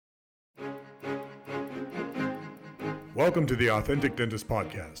Welcome to the Authentic Dentist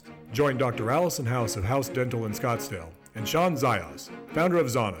Podcast. Join Dr. Allison House of House Dental in Scottsdale and Shawn Zajas, founder of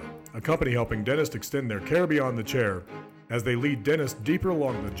Zana, a company helping dentists extend their care beyond the chair as they lead dentists deeper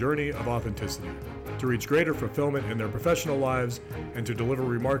along the journey of authenticity to reach greater fulfillment in their professional lives and to deliver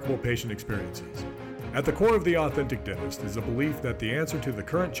remarkable patient experiences. At the core of the Authentic Dentist is a belief that the answer to the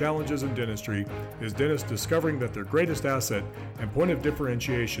current challenges in dentistry is dentists discovering that their greatest asset and point of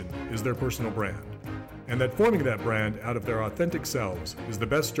differentiation is their personal brand, and that forming that brand out of their authentic selves is the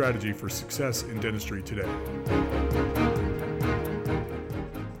best strategy for success in dentistry today.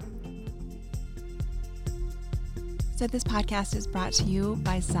 So this podcast is brought to you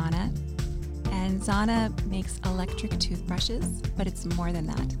by Zana, and Zana makes electric toothbrushes, but it's more than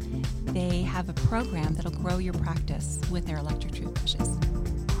that. They have a program that'll grow your practice with their electric toothbrushes.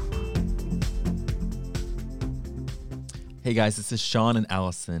 Hey guys, this is Shawn and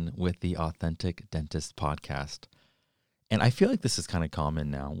Allison with the Authentic Dentist Podcast. And I feel like this is kind of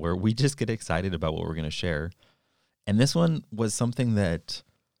common now where we just get excited about what we're going to share. And this one was something that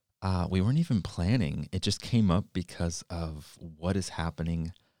we weren't even planning. It just came up because of what is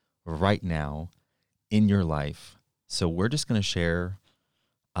happening right now in your life. So we're just going to share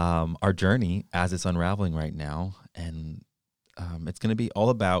our journey as it's unraveling right now. And it's going to be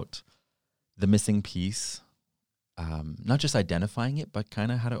all about the missing piece. Not just identifying it, but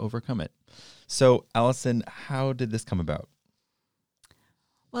kind of how to overcome it. So, Allison, how did this come about?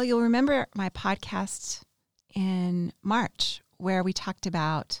 Well, you'll remember my podcast in March where we talked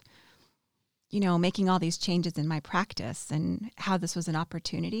about, making all these changes in my practice and how this was an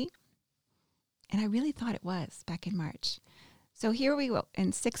opportunity. And I really thought it was back in March. So here we go.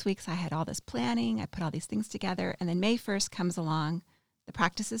 In 6 weeks, I had all this planning. I put all these things together. And then May 1st comes along. The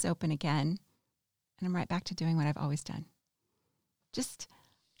practice is open again. And I'm right back to doing what I've always done. Just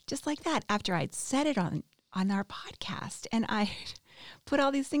like that, after I'd said it on our podcast and I put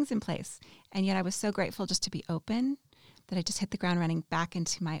all these things in place. And yet I was so grateful just to be open that I just hit the ground running back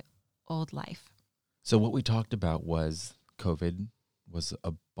into my old life. So what we talked about was COVID was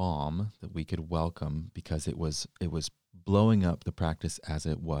a bomb that we could welcome because it was blowing up the practice as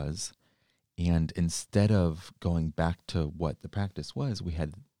it was. And instead of going back to what the practice was, we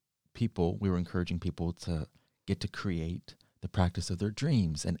were encouraging people to get to create the practice of their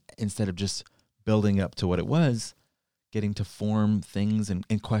dreams. And instead of just building up to what it was, getting to form things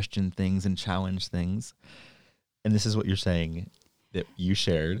and question things and challenge things. And this is what you're saying that you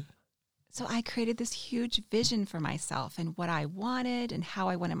shared. So I created this huge vision for myself and what I wanted and how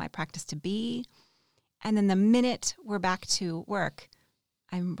I wanted my practice to be. And then the minute we're back to work,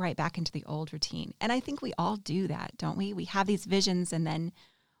 I'm right back into the old routine. And I think we all do that, don't we? We have these visions and then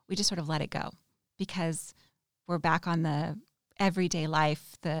we just sort of let it go because we're back on the everyday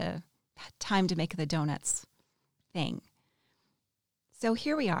life, the time to make the donuts thing. So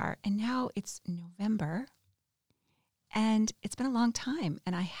here we are, and now it's November, and it's been a long time,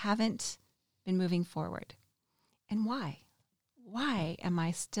 and I haven't been moving forward. And why? Why am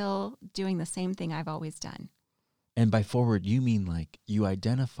I still doing the same thing I've always done? And by forward, you mean like you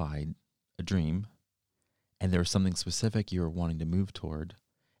identified a dream, and there was something specific you were wanting to move toward.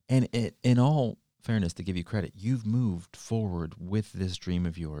 And in all fairness, to give you credit, you've moved forward with this dream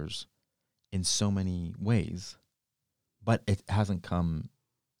of yours in so many ways, but it hasn't come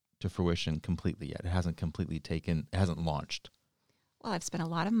to fruition completely yet. It hasn't launched. Well, I've spent a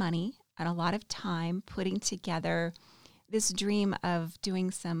lot of money and a lot of time putting together this dream of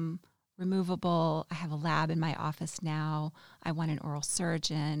doing some removable. I have a lab in my office now. I want an oral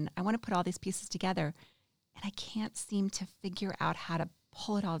surgeon. I want to put all these pieces together, and I can't seem to figure out how to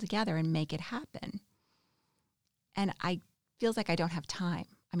pull it all together and make it happen. And I feels like I don't have time.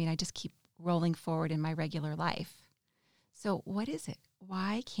 I mean, I just keep rolling forward in my regular life. So what is it?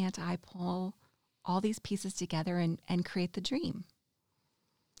 Why can't I pull all these pieces together and create the dream?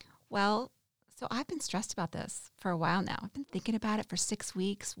 Well, so I've been stressed about this for a while now. I've been thinking about it for 6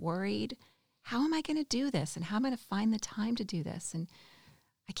 weeks, worried. How am I going to do this? And how am I going to find the time to do this? And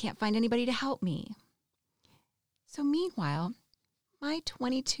I can't find anybody to help me. So meanwhile, my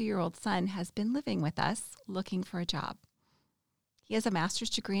 22-year-old son has been living with us looking for a job. He has a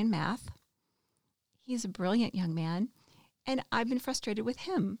master's degree in math. He's a brilliant young man, and I've been frustrated with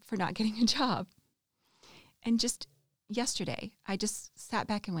him for not getting a job. And just yesterday, I just sat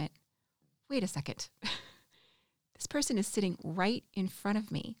back and went, wait a second. This person is sitting right in front of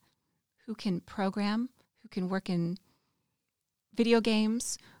me who can program, who can work in video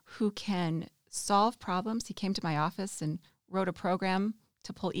games, who can solve problems. He came to my office and wrote a program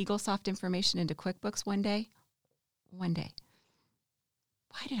to pull EagleSoft information into QuickBooks one day.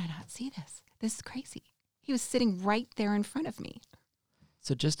 Why did I not see this? This is crazy. He was sitting right there in front of me.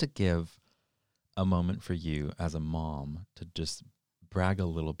 So just to give a moment for you as a mom to just brag a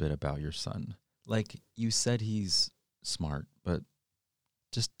little bit about your son. Like you said, he's smart, but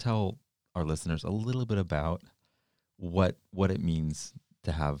just tell our listeners a little bit about what it means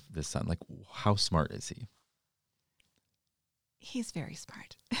to have this son. Like, how smart is he? He's very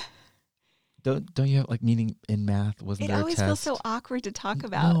smart. Don't you have, like, meaning in math? Wasn't there a test? It always feels so awkward to talk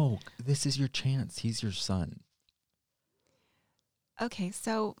about. No, this is your chance. He's your son. Okay,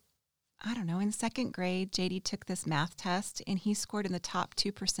 so I don't know. In second grade, JD took this math test, and he scored in the top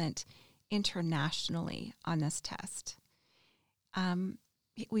 2% internationally on this test.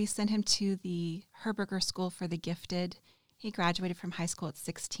 We sent him to the Herberger School for the Gifted. He graduated from high school at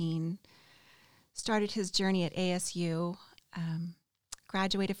 16, started his journey at ASU,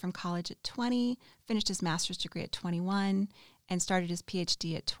 graduated from college at 20, finished his master's degree at 21, and started his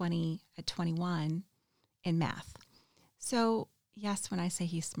PhD at 21 in math. So, yes, when I say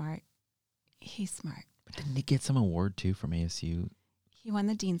he's smart, he's smart. But didn't he get some award, too, from ASU? He won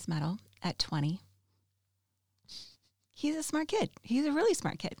the Dean's Medal at 20. He's a smart kid. He's a really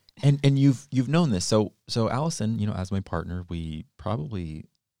smart kid. And you've known this. So Allison, as my partner, we probably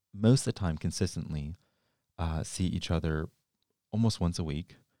most of the time consistently see each other almost once a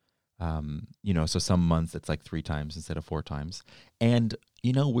week. So some months it's like 3 times instead of 4 times. And,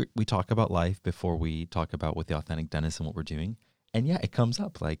 we talk about life before we talk about with the Authentic Dentist and what we're doing. And yeah, it comes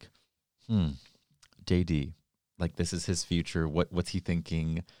up like, JD, like this is his future. What's he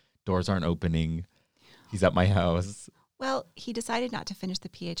thinking? Doors aren't opening. He's at my house. Well, he decided not to finish the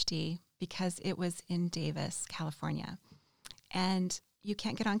PhD because it was in Davis, California. And you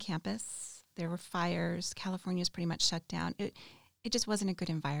can't get on campus. There were fires. California was pretty much shut down. It just wasn't a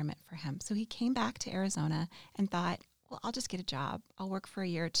good environment for him. So he came back to Arizona and thought, well, I'll just get a job. I'll work for a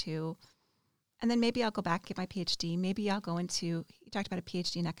year or 2. And then maybe I'll go back and get my PhD. Maybe I'll go he talked about a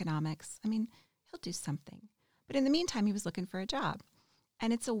PhD in economics. I mean, he'll do something. But in the meantime, he was looking for a job.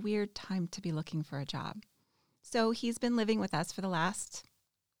 And it's a weird time to be looking for a job. So he's been living with us for the last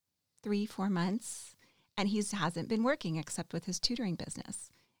 3-4 months, and he hasn't been working except with his tutoring business,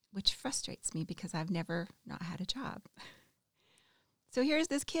 which frustrates me because I've never not had a job. So here's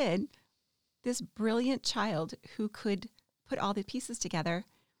this kid, this brilliant child who could put all the pieces together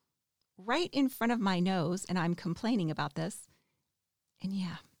right in front of my nose, and I'm complaining about this. And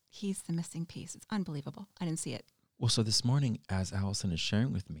yeah, he's the missing piece. It's unbelievable. I didn't see it. Well, so this morning, as Allison is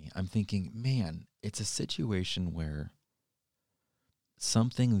sharing with me, I'm thinking, man, it's a situation where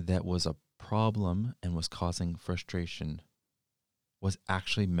something that was a problem and was causing frustration was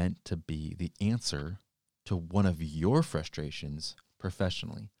actually meant to be the answer to one of your frustrations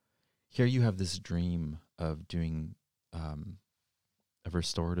professionally. Here you have this dream of doing a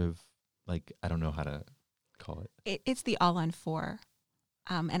restorative, like, I don't know how to call it. It's the all-on-4.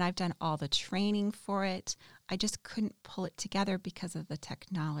 And I've done all the training for it. I just couldn't pull it together because of the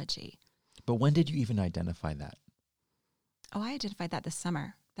technology. But when did you even identify that? Oh, I identified that this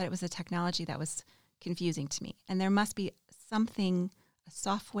summer, that it was a technology that was confusing to me. And there must be something, a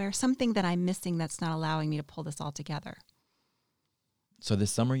software, something that I'm missing that's not allowing me to pull this all together. So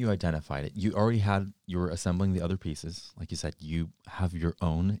this summer you identified it. You were assembling the other pieces. Like you said, you have your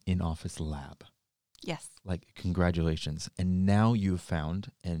own in-office lab. Yes. Like, congratulations. And now you've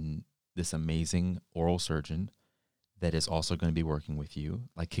found this amazing oral surgeon that is also going to be working with you.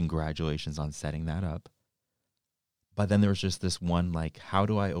 Like, congratulations on setting that up. But then there was just this one, like, how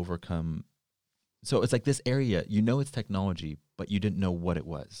do I overcome? So it's like this area, it's technology, but you didn't know what it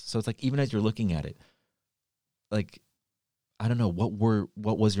was. So it's like, even as you're looking at it, like, I don't know,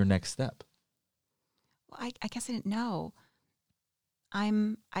 what was your next step? Well, I guess I didn't know.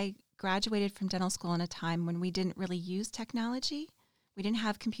 I graduated from dental school in a time when we didn't really use technology. We didn't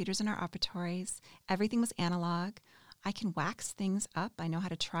have computers in our operatories. Everything was analog. I can wax things up. I know how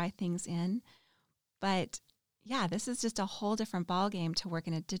to try things in. But yeah, this is just a whole different ballgame to work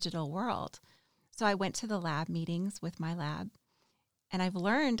in a digital world. So I went to the lab meetings with my lab, and I've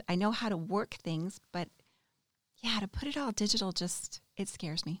learned, I know how to work things, but yeah, to put it all digital, it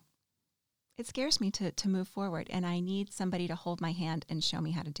scares me. It scares me to move forward, and I need somebody to hold my hand and show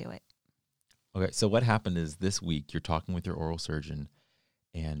me how to do it. Okay, so what happened is this week you're talking with your oral surgeon,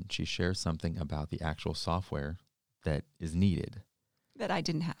 and she shares something about the actual software that is needed. That I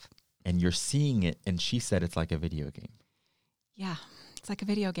didn't have. And you're seeing it, and she said it's like a video game. Yeah, it's like a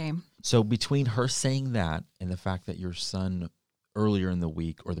video game. So between her saying that and the fact that your son earlier in the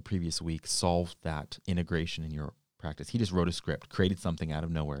week or the previous week solved that integration in your practice, he just wrote a script, created something out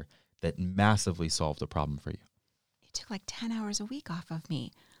of nowhere that massively solved a problem for you. It took like 10 hours a week off of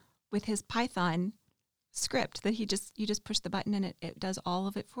me with his Python script that you just push the button and it does all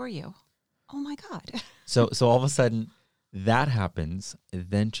of it for you. Oh my God. So all of a sudden that happens.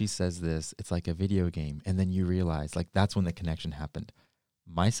 Then she says this, it's like a video game. And then you realize, like, that's when the connection happened.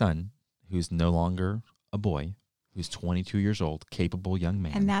 My son, who's no longer a boy, who's 22 years old, capable young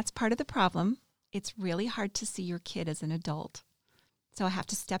man. And that's part of the problem. It's really hard to see your kid as an adult. So I have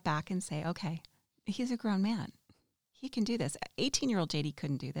to step back and say, okay, he's a grown man. He can do this. 18-year-old JD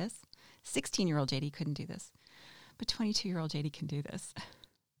couldn't do this. 16-year-old JD couldn't do this. But 22-year-old JD can do this.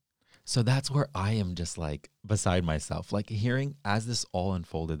 So that's where I am just like beside myself, like hearing as this all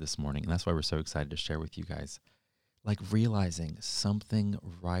unfolded this morning. And that's why we're so excited to share with you guys, like realizing something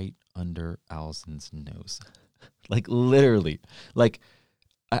right under Allison's nose, like literally, like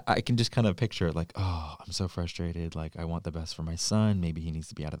I can just kind of picture it like, oh, I'm so frustrated. Like I want the best for my son. Maybe he needs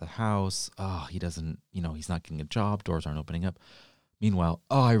to be out of the house. Oh, he doesn't, he's not getting a job. Doors aren't opening up. Meanwhile,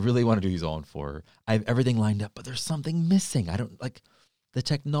 oh, I really want to do these all in 4. I have everything lined up, but there's something missing. I don't like the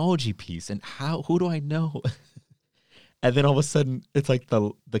technology piece and who do I know? And then all of a sudden it's like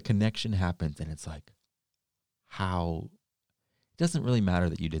the connection happens and it's like, how, it doesn't really matter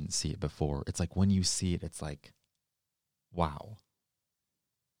that you didn't see it before. It's like when you see it, it's like, wow.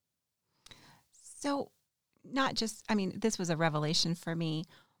 So not just, this was a revelation for me,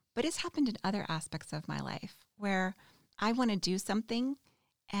 but it's happened in other aspects of my life where I want to do something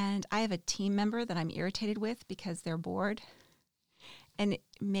and I have a team member that I'm irritated with because they're bored. And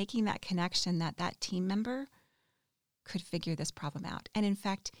making that connection that team member could figure this problem out. And in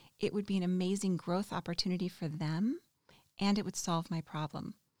fact, it would be an amazing growth opportunity for them and it would solve my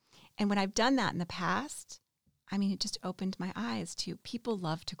problem. And when I've done that in the past, it just opened my eyes to people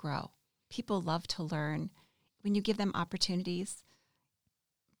love to grow. People love to learn when you give them opportunities.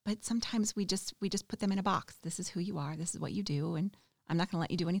 But sometimes we just put them in a box. This is who you are. This is what you do. And I'm not going to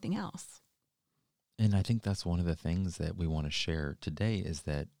let you do anything else. And I think that's one of the things that we want to share today is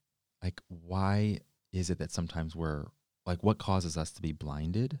that, like, why is it that sometimes we're, like, what causes us to be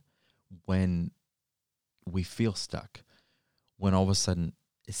blinded when we feel stuck? When all of a sudden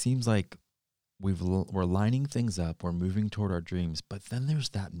it seems like we're lining things up, we're moving toward our dreams, but then there's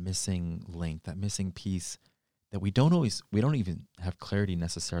that missing link, that missing piece that we don't even have clarity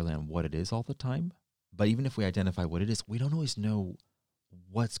necessarily on what it is all the time. But even if we identify what it is, we don't always know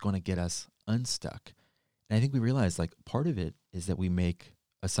what's going to get us unstuck. And I think we realize, like, part of it is that we make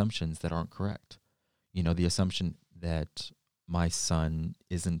assumptions that aren't correct. The assumption that my son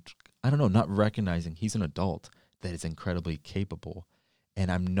isn't, not recognizing he's an adult that is incredibly capable.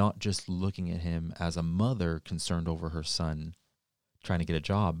 And I'm not just looking at him as a mother concerned over her son trying to get a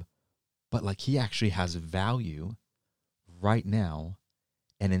job, but like he actually has value right now.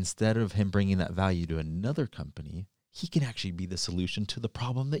 And instead of him bringing that value to another company, he can actually be the solution to the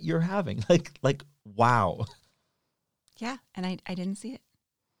problem that you're having. Like, wow. Yeah. And I didn't see it.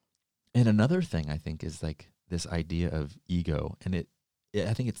 And another thing I think is like this idea of ego. And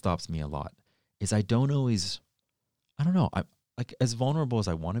I think it stops me a lot is I'm like as vulnerable as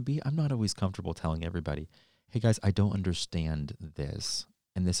I want to be. I'm not always comfortable telling everybody, hey guys, I don't understand this.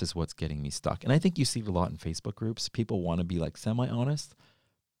 And this is what's getting me stuck. And I think you see it a lot in Facebook groups. People want to be like semi-honest,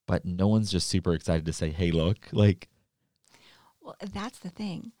 but no one's just super excited to say, hey, look, like. Well, that's the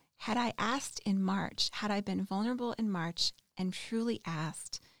thing. Had I asked in March, had I been vulnerable in March and truly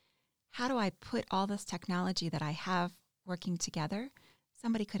asked, how do I put all this technology that I have working together?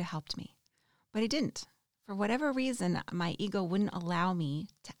 Somebody could have helped me, but it didn't. For whatever reason, my ego wouldn't allow me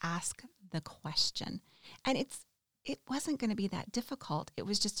to ask the question. And it wasn't going to be that difficult. It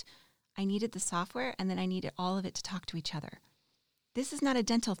was just, I needed the software and then I needed all of it to talk to each other. This is not a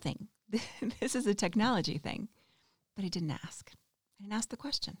dental thing. This is a technology thing. But I didn't ask. I didn't ask the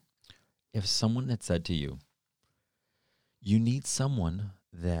question. If someone had said to you, you need someone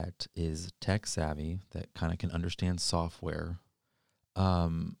that is tech savvy, that kind of can understand software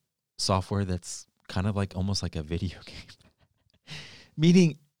that's kind of like almost like a video game.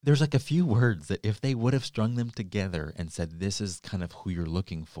 Meaning there's like a few words that if they would have strung them together and said, this is kind of who you're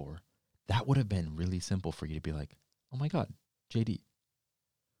looking for, that would have been really simple for you to be like, oh my God, JD.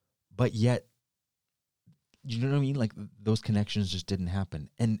 But yet, you know what I mean? Like those connections just didn't happen.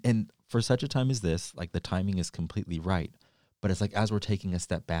 And for such a time as this, like the timing is completely right. But it's like, as we're taking a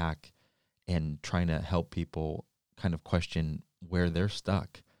step back and trying to help people kind of question where they're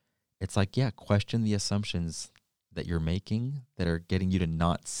stuck, it's like, yeah, question the assumptions that you're making that are getting you to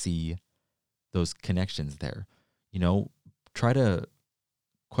not see those connections there. Try to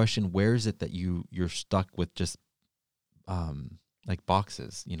question, where is it that you're stuck with just like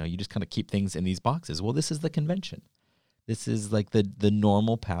boxes? You just kind of keep things in these boxes. Well, this is the convention. This is like the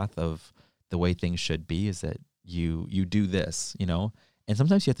normal path of the way things should be is that you do this, you know, and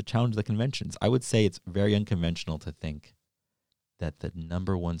sometimes you have to challenge the conventions. I would say it's very unconventional to think that the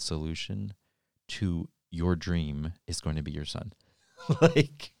number one solution to your dream is going to be your son.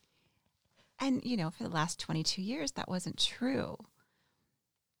 Like, and you know, for the last 22 years, that wasn't true.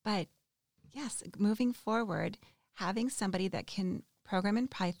 But yes, moving forward, having somebody that can program in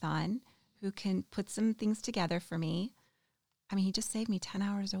Python, who can put some things together for me. I mean, he just saved me 10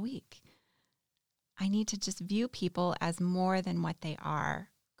 hours a week. I need to just view people as more than what they are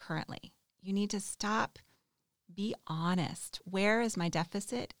currently. You need to stop, be honest. Where is my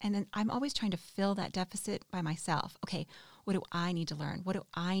deficit? And then I'm always trying to fill that deficit by myself. Okay, what do I need to learn? What do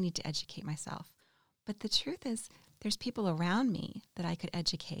I need to educate myself? But the truth is, there's people around me that I could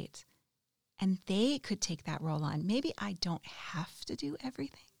educate, and they could take that role on. Maybe I don't have to do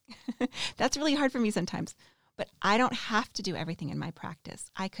everything. That's really hard for me sometimes, but I don't have to do everything in my practice.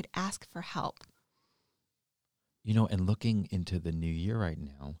 I could ask for help. you know, and looking into the new year right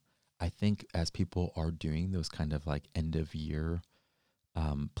now, I think as people are doing those kind of like end of year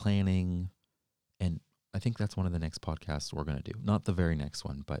planning, and I think that's one of the next podcasts we're going to do. Not the very next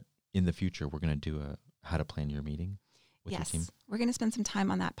one, but in the future, we're going to do a how to plan your meeting with your team. Yes, we're going to spend some time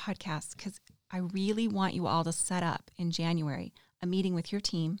on that podcast because I really want you all to set up in January a meeting with your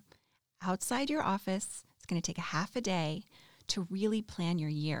team outside your office. It's going to take a half a day to really plan your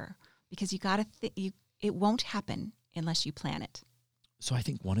year, because you got to it won't happen unless you plan it. So I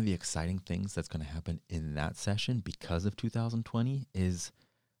think one of the exciting things that's going to happen in that session because of 2020 is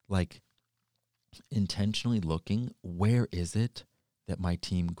like intentionally looking, where is it that my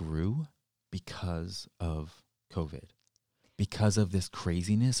team grew because of COVID? Because of this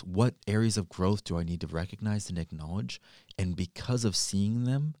craziness, what areas of growth do I need to recognize and acknowledge? And because of seeing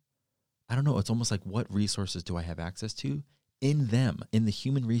them, I don't know, it's almost like, what resources do I have access to in them, in the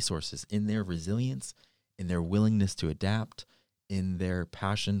human resources, in their resilience, in their willingness to adapt, in their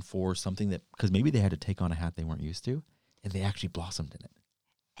passion for something that, because maybe they had to take on a hat they weren't used to, and they actually blossomed in it.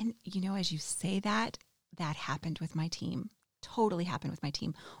 And, you know, as you say that, that happened with my team. Totally happened with my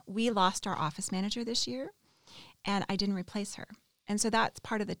team. We lost our office manager this year, and I didn't replace her. And so that's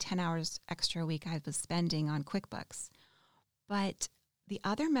part of the 10 hours extra a week I was spending on QuickBooks. But the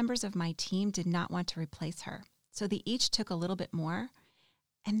other members of my team did not want to replace her. So they each took a little bit more,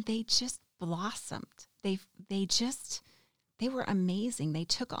 and they just blossomed. They were amazing. They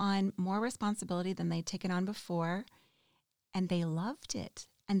took on more responsibility than they'd taken on before, and they loved it,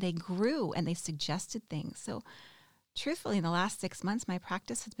 and they grew, and they suggested things. So truthfully, in the last 6 months, my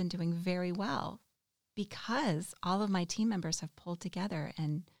practice has been doing very well because all of my team members have pulled together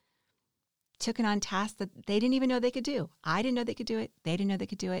and taken on tasks that they didn't even know they could do. I didn't know they could do it. They didn't know they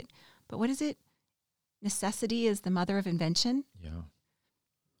could do it. But what is it? Necessity is the mother of invention. Yeah.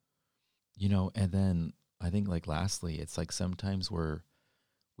 You know, and then I think like lastly, it's like sometimes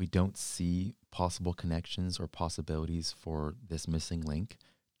we don't see possible connections or possibilities for this missing link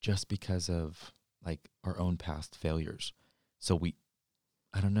just because of like our own past failures. So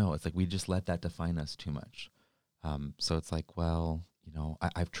I don't know, it's like we just let that define us too much. So it's like, well, you know,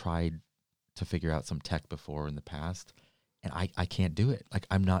 I've tried to figure out some tech before in the past, and I can't do it. Like,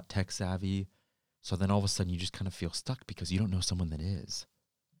 I'm not tech savvy. So then all of a sudden you just kind of feel stuck because you don't know someone that is.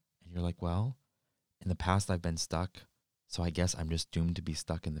 And you're like, well, in the past I've been stuck, so I guess I'm just doomed to be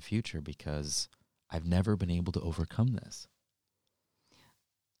stuck in the future because I've never been able to overcome this.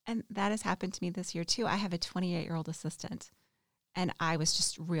 And that has happened to me this year too. I have a 28-year-old assistant, and I was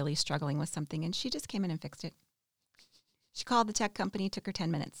just really struggling with something, and she just came in and fixed it. She called the tech company, took her 10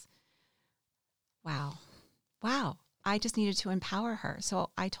 minutes. Wow. I just needed to empower her.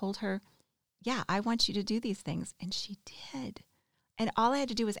 So I told her, yeah, I want you to do these things. And she did. And all I had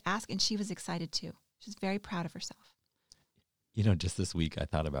to do was ask, and she was excited too. She was very proud of herself. You know, just this week I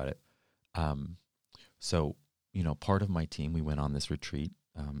thought about it. So, you know, part of my team, we went on this retreat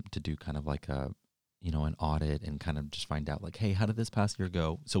to do kind of like an audit and kind of just find out like, hey, how did this past year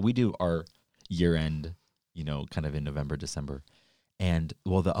go? So we do our year end, you know, kind of in November, December. And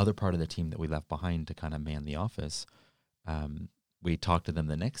well, the other part of the team that we left behind to kind of man the office, we talked to them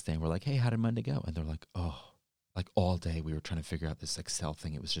the next day and we're like, hey, how did Monday go? And they're like, oh, like all day we were trying to figure out this Excel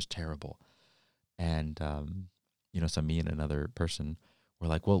thing. It was just terrible. And, so me and another person were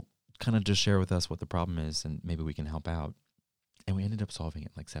like, well, kind of just share with us what the problem is and maybe we can help out. And we ended up solving it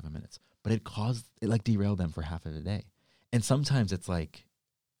in like 7 minutes, but it like derailed them for half of the day. And sometimes it's like,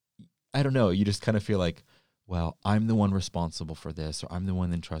 I don't know, you just kind of feel like, well, I'm the one responsible for this, or I'm the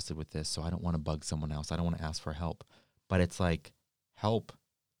one entrusted with this, so I don't want to bug someone else. I don't want to ask for help. But it's like, help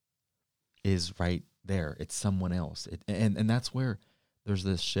is right there. It's someone else. And that's where there's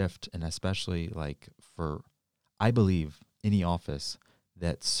this shift, and especially like for, I believe, any office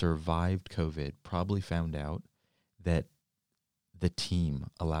that survived COVID probably found out that the team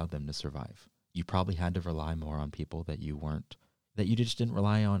allowed them to survive. You probably had to rely more on people that you just didn't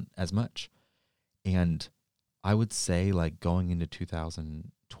rely on as much. And I would say, like, going into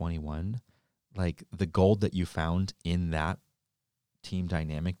 2021, like, the gold that you found in that team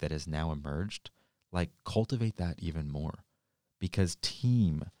dynamic that has now emerged, like, cultivate that even more, because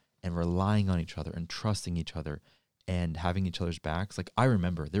team and relying on each other and trusting each other and having each other's backs. Like, I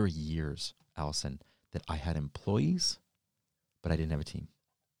remember there were years, Allison, that I had employees, but I didn't have a team.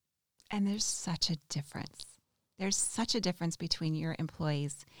 And there's such a difference. There's such a difference between your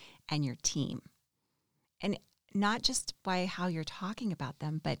employees and your team. And not just by how you're talking about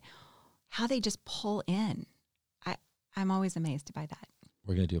them, but how they just pull in. I'm always amazed by that.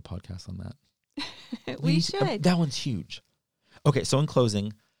 We're going to do a podcast on that. We should. That one's huge. Okay, so in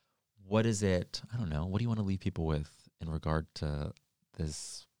closing, what is it? I don't know. What do you want to leave people with in regard to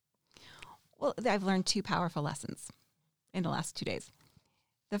this? Well, I've learned 2 powerful lessons in the last 2 days.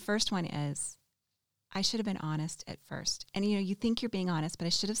 The first one is I should have been honest at first. And, you think you're being honest, but I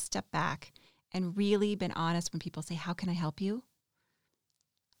should have stepped back and really been honest when people say, how can I help you?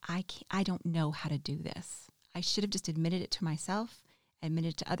 I don't know how to do this. I should have just admitted it to myself, admitted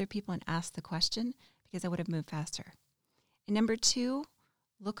it to other people, and asked the question, because I would have moved faster. And number 2,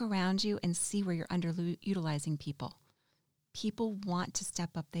 look around you and see where you're underutilizing people. People want to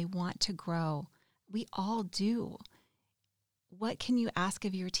step up. They want to grow. We all do. What can you ask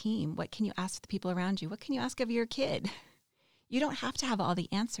of your team? What can you ask of the people around you? What can you ask of your kid? You don't have to have all the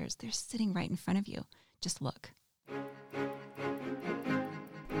answers. They're sitting right in front of you. Just look.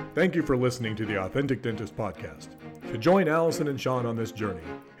 Thank you for listening to the Authentic Dentist Podcast. To join Allison and Shawn on this journey,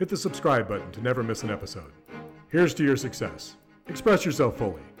 hit the subscribe button to never miss an episode. Here's to your success. Express yourself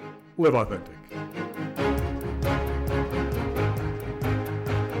fully. Live authentic.